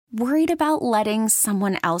Worried about letting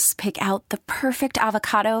someone else pick out the perfect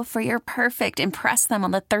avocado for your perfect impress them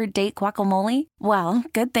on the third date guacamole? Well,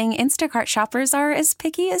 good thing Instacart shoppers are as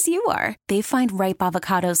picky as you are. They find ripe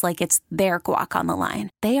avocados like it's their guac on the line.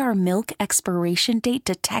 They are milk expiration date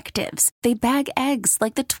detectives. They bag eggs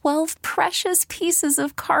like the 12 precious pieces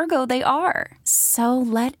of cargo they are. So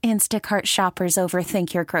let Instacart shoppers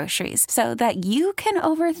overthink your groceries so that you can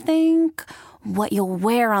overthink what you'll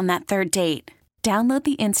wear on that third date. Download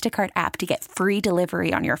the Instacart app to get free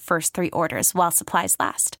delivery on your first 3 orders while supplies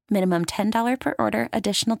last. Minimum $10 per order.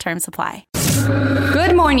 Additional terms apply.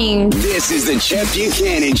 Good morning. This is the Chet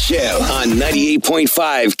Buchanan Show on 98.5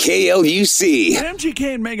 KLUC. Did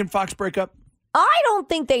MGK and Megan Fox break up? I don't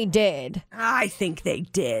think they did. I think they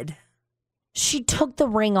did. She took the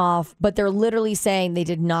ring off, but they're literally saying they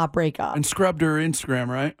did not break up. And scrubbed her Instagram,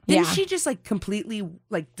 right? Didn't she just completely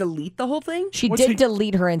delete the whole thing? She did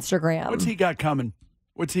delete her Instagram. What's he got coming?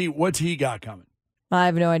 What's he got coming? I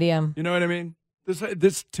have no idea. You know what I mean?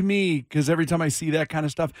 This to me, because every time I see that kind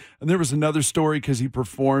of stuff, and there was another story because he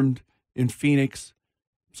performed in Phoenix,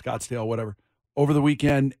 Scottsdale, whatever, over the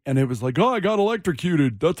weekend, and it was like, oh, I got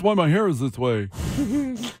electrocuted. That's why my hair is this way.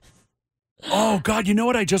 Oh, God, you know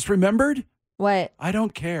what I just remembered? What? I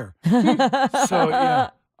don't care. So, yeah.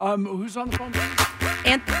 Who's on the phone?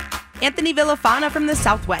 Anthony Villafana from the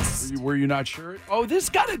Southwest. Were you not sure? Oh,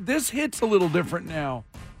 this hits a little different now.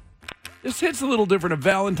 This hits a little different. A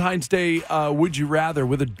Valentine's Day Would You Rather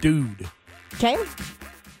with a dude. Okay.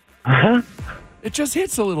 Uh-huh. It just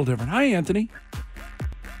hits a little different. Hi, Anthony.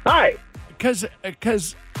 Hi. Because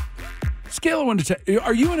scale of 1 to 10.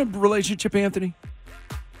 Are you in a relationship, Anthony?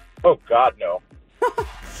 Oh, God, no.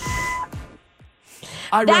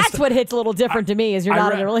 That's what hits a little different to me is you're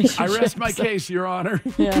not in a relationship. I rest my case, Your Honor.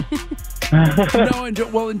 Yeah. No,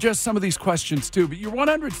 and just some of these questions, too. But your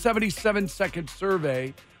 177-second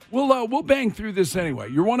survey, we'll bang through this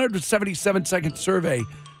anyway. Your 177-second survey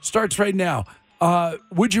starts right now.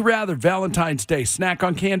 Would you rather Valentine's Day snack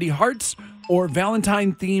on candy hearts or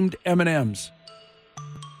Valentine-themed M&Ms?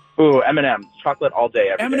 Ooh, M&M's. Chocolate all day,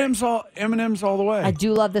 every day. M&Ms all the way. I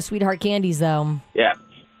do love the sweetheart candies, though. Yeah.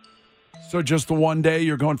 So just the one day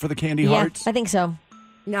you're going for the candy hearts? I think so.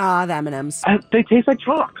 Nah, the M&Ms. They taste like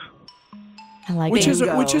chalk. I like which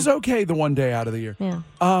it. Which is okay the one day out of the year. Yeah.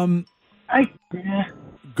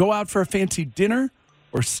 Go out for a fancy dinner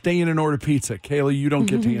or stay in and order pizza? Kayla, you don't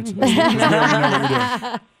get to answer this. Because we already know what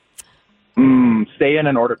you're doing. Stay in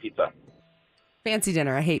and order pizza. Fancy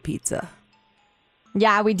dinner. I hate pizza.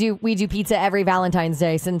 Yeah, we do pizza every Valentine's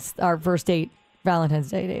Day since our first Valentine's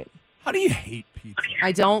Day date. How do you hate pizza?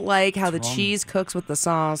 I don't like how the cheese cooks with the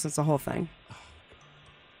sauce. It's the whole thing.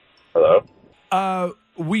 Hello?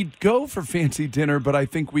 We'd go for fancy dinner, but I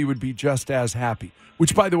think we would be just as happy.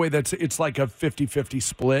 Which, by the way, it's like a 50-50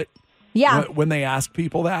 split. Yeah. When they ask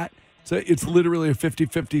people that. So it's literally a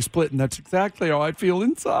 50-50 split, and that's exactly how I feel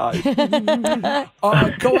inside.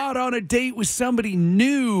 Go out on a date with somebody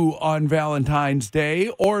new on Valentine's Day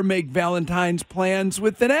or make Valentine's plans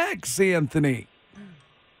with an ex, Anthony.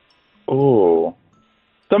 Ooh.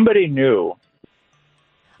 Somebody new.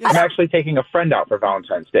 I'm actually taking a friend out for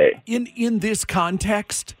Valentine's Day. In this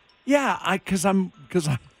context, yeah, because I'm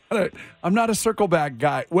not a circle back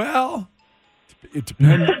guy. Well, it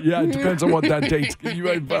depends. Yeah, it depends on what that date's.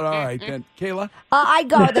 But all right then, Kayla. I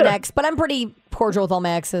go with an ex, but I'm pretty cordial with all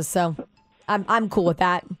my exes, so I'm cool with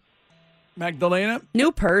that. Magdalena,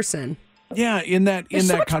 new person. Yeah, in that There's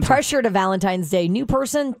so much context. pressure to Valentine's Day. New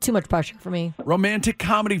person, too much pressure for me. Romantic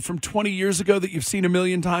comedy from 20 years ago that you've seen a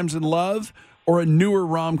million times in love, or a newer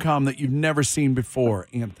rom-com that you've never seen before,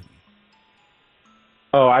 Anthony?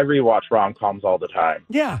 Oh, I rewatch rom-coms all the time.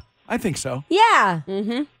 Yeah, I think so. Yeah.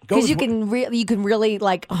 Mm-hmm. Because you can really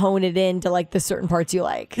hone it into the certain parts you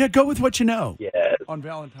like. Yeah, go with what you know. Yes. On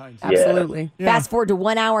Valentine's Day. Absolutely. Yeah. Fast forward to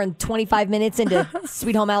 1 hour and 25 minutes into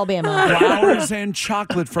Sweet Home Alabama. Flowers and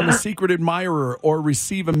chocolate from a secret admirer, or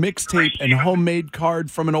receive a mixtape and homemade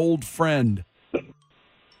card from an old friend.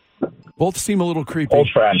 Both seem a little creepy. Old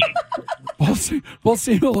friend. Both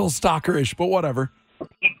seem a little stalkerish, but whatever.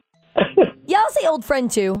 Yeah, I'll say old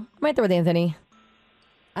friend too. I'm right there with Anthony.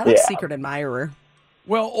 I like secret admirer.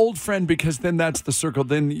 Well, old friend, because then that's the circle.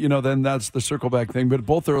 Then that's the circle back thing. But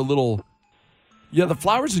both are a little. Yeah, the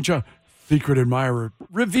flowers and secret admirer.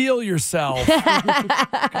 Reveal yourself.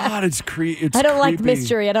 God, it's creepy. I don't like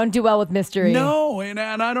mystery. I don't do well with mystery. No, and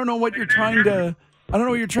I don't know what you're trying to. I don't know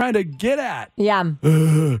what you're trying to get at. Yeah.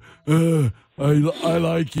 I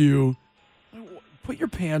like you. Put your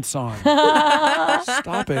pants on.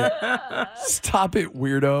 Stop it. Stop it,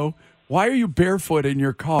 weirdo. Why are you barefoot in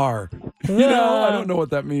your car? I don't know what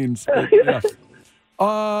that means. But, yeah.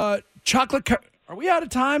 Chocolate. Are we out of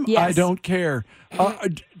time? Yes. I don't care.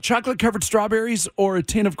 Chocolate-covered strawberries or a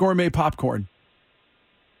tin of gourmet popcorn?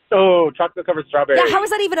 Oh, chocolate-covered strawberries. Yeah, how is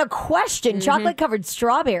that even a question? Chocolate-covered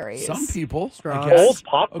strawberries. Some people. Straws. I guess. Old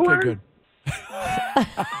popcorn? Okay, good.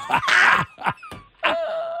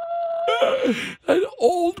 An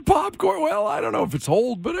old popcorn. Well, I don't know if it's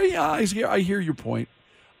old, but yeah, I hear your point.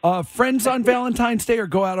 Friends on Valentine's Day or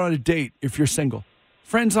go out on a date if you're single?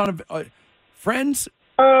 Friends on friends?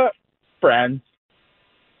 Friends.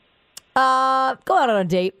 Go out on a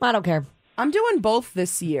date. I don't care. I'm doing both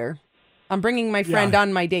this year. I'm bringing my friend Yeah.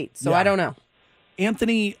 on my date, so Yeah. I don't know.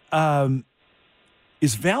 Anthony,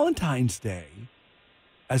 is Valentine's Day,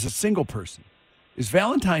 as a single person, is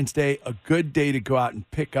Valentine's Day a good day to go out and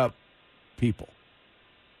pick up people,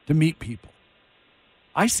 to meet people?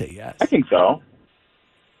 I say yes. I think so.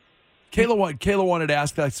 Kayla wanted to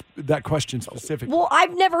ask that question specifically. Well,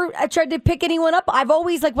 I've never tried to pick anyone up. I've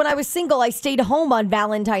always, when I was single, I stayed home on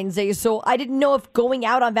Valentine's Day, so I didn't know if going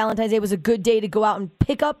out on Valentine's Day was a good day to go out and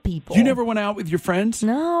pick up people. You never went out with your friends?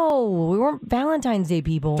 No, we weren't Valentine's Day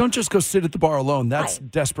people. Don't just go sit at the bar alone. That's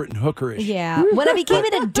desperate and hookerish. Yeah. When I became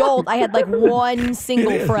an adult, I had one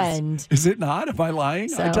single It is. friend. Is it not? Am I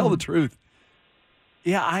lying? I tell the truth.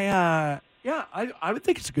 Yeah, I would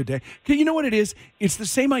think it's a good day. 'Cause you know what it is? It's the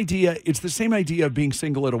same idea. It's the same idea of being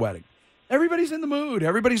single at a wedding. Everybody's in the mood.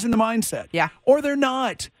 Everybody's in the mindset. Yeah. Or they're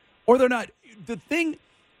not. The thing,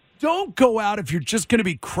 don't go out if you're just going to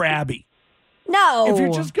be crabby. No. If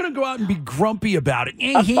you're just going to go out and be grumpy about it.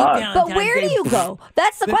 But where do you go?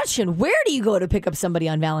 That's the question. Where do you go to pick up somebody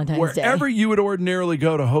on Valentine's Day? Wherever you would ordinarily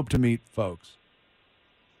go to hope to meet folks.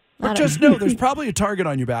 But just know there's probably a target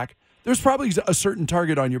on your back. There's probably a certain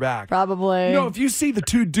target on your back. Probably. You know, if you see the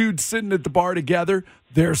two dudes sitting at the bar together,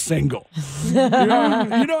 they're single. You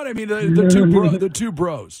know what I mean? The two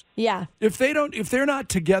bros. Yeah. If they're not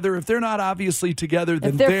together, if they're not obviously together,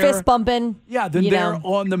 then If they're fist bumping. Yeah, then they're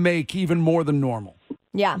on the make even more than normal.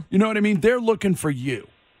 Yeah. You know what I mean? They're looking for you.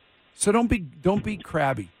 So don't be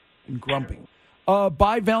crabby and grumpy.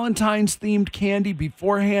 Buy Valentine's themed candy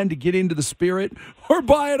beforehand to get into the spirit, or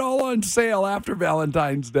buy it all on sale after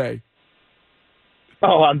Valentine's Day.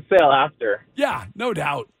 Oh, on sale after. Yeah, no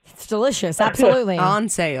doubt. It's delicious. Absolutely. On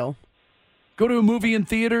sale. Go to a movie in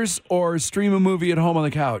theaters or stream a movie at home on the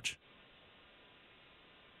couch.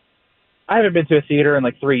 I haven't been to a theater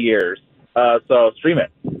in 3 years, so stream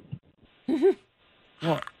it.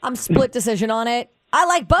 I'm split decision on it. I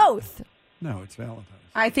like both. No, it's Valentine's.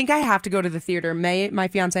 I think I have to go to the theater. My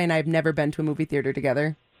fiance and I have never been to a movie theater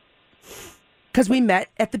together. Because we met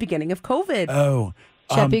at the beginning of COVID. Oh.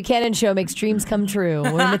 Chet Buchanan Show makes dreams come true.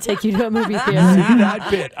 We're going to take you to a movie theater. See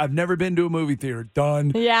that bit? I've never been to a movie theater.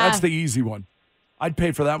 Done. Yeah. That's the easy one. I'd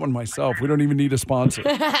pay for that one myself. We don't even need a sponsor.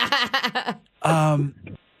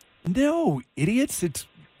 No, idiots. It's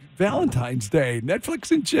Valentine's Day.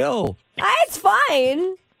 Netflix and chill. It's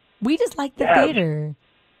fine. We just like the theater.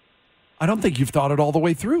 I don't think you've thought it all the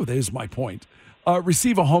way through. That is my point.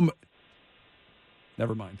 Receive a home...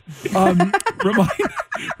 Never mind.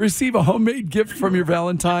 Receive a homemade gift from your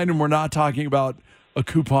Valentine, and we're not talking about a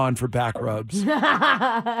coupon for back rubs.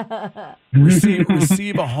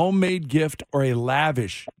 receive a homemade gift or a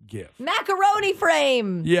lavish gift. Macaroni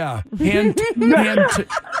frame. Yeah, hand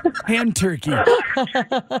turkey.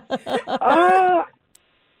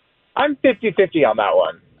 I'm 50-50 on that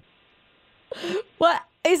one. What?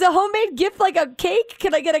 Is a homemade gift like a cake?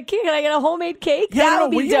 Can I get a cake? Can I get a homemade cake? Yeah, That no,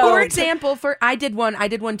 would be we- dope. For example, I did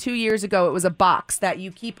one 2 years ago. It was a box that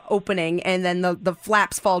you keep opening, and then the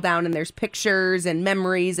flaps fall down, and there's pictures and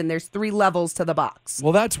memories, and there's 3 levels to the box.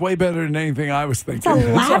 Well, that's way better than anything I was thinking. It's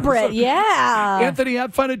elaborate, yeah. Anthony,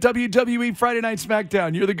 have fun at WWE Friday Night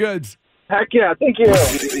Smackdown. You're the goods. Heck yeah, thank you.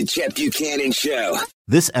 The Chet Buchanan Show.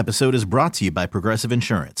 This episode is brought to you by Progressive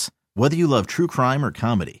Insurance. Whether you love true crime or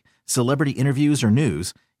comedy, celebrity interviews or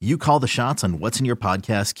news, you call the shots on what's in your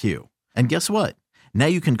podcast queue. And guess what? Now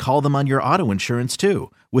you can call them on your auto insurance too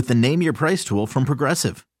with the Name Your Price tool from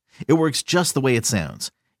Progressive. It works just the way it sounds.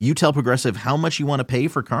 You tell Progressive how much you want to pay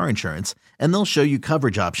for car insurance, and they'll show you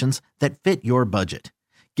coverage options that fit your budget.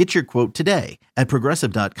 Get your quote today at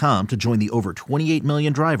Progressive.com to join the over 28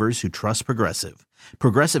 million drivers who trust Progressive.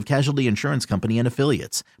 Progressive Casualty Insurance Company and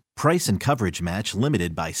Affiliates. Price and coverage match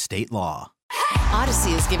limited by state law.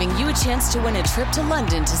 Odyssey is giving you a chance to win a trip to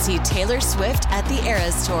London to see Taylor Swift at the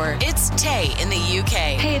Eras Tour. It's Tay in the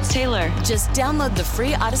UK. Hey, it's Taylor. Just download the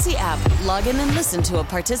free Odyssey app, log in and listen to a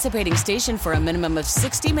participating station for a minimum of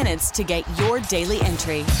 60 minutes to get your daily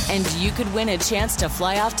entry. And you could win a chance to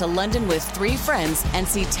fly off to London with 3 friends and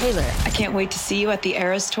see Taylor. I can't wait to see you at the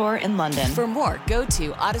Eras Tour in London. For more, go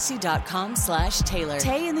to odyssey.com/Taylor.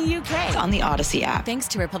 Tay in the UK. It's on the Odyssey app. Thanks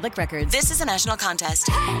to Republic Records. This is a national contest.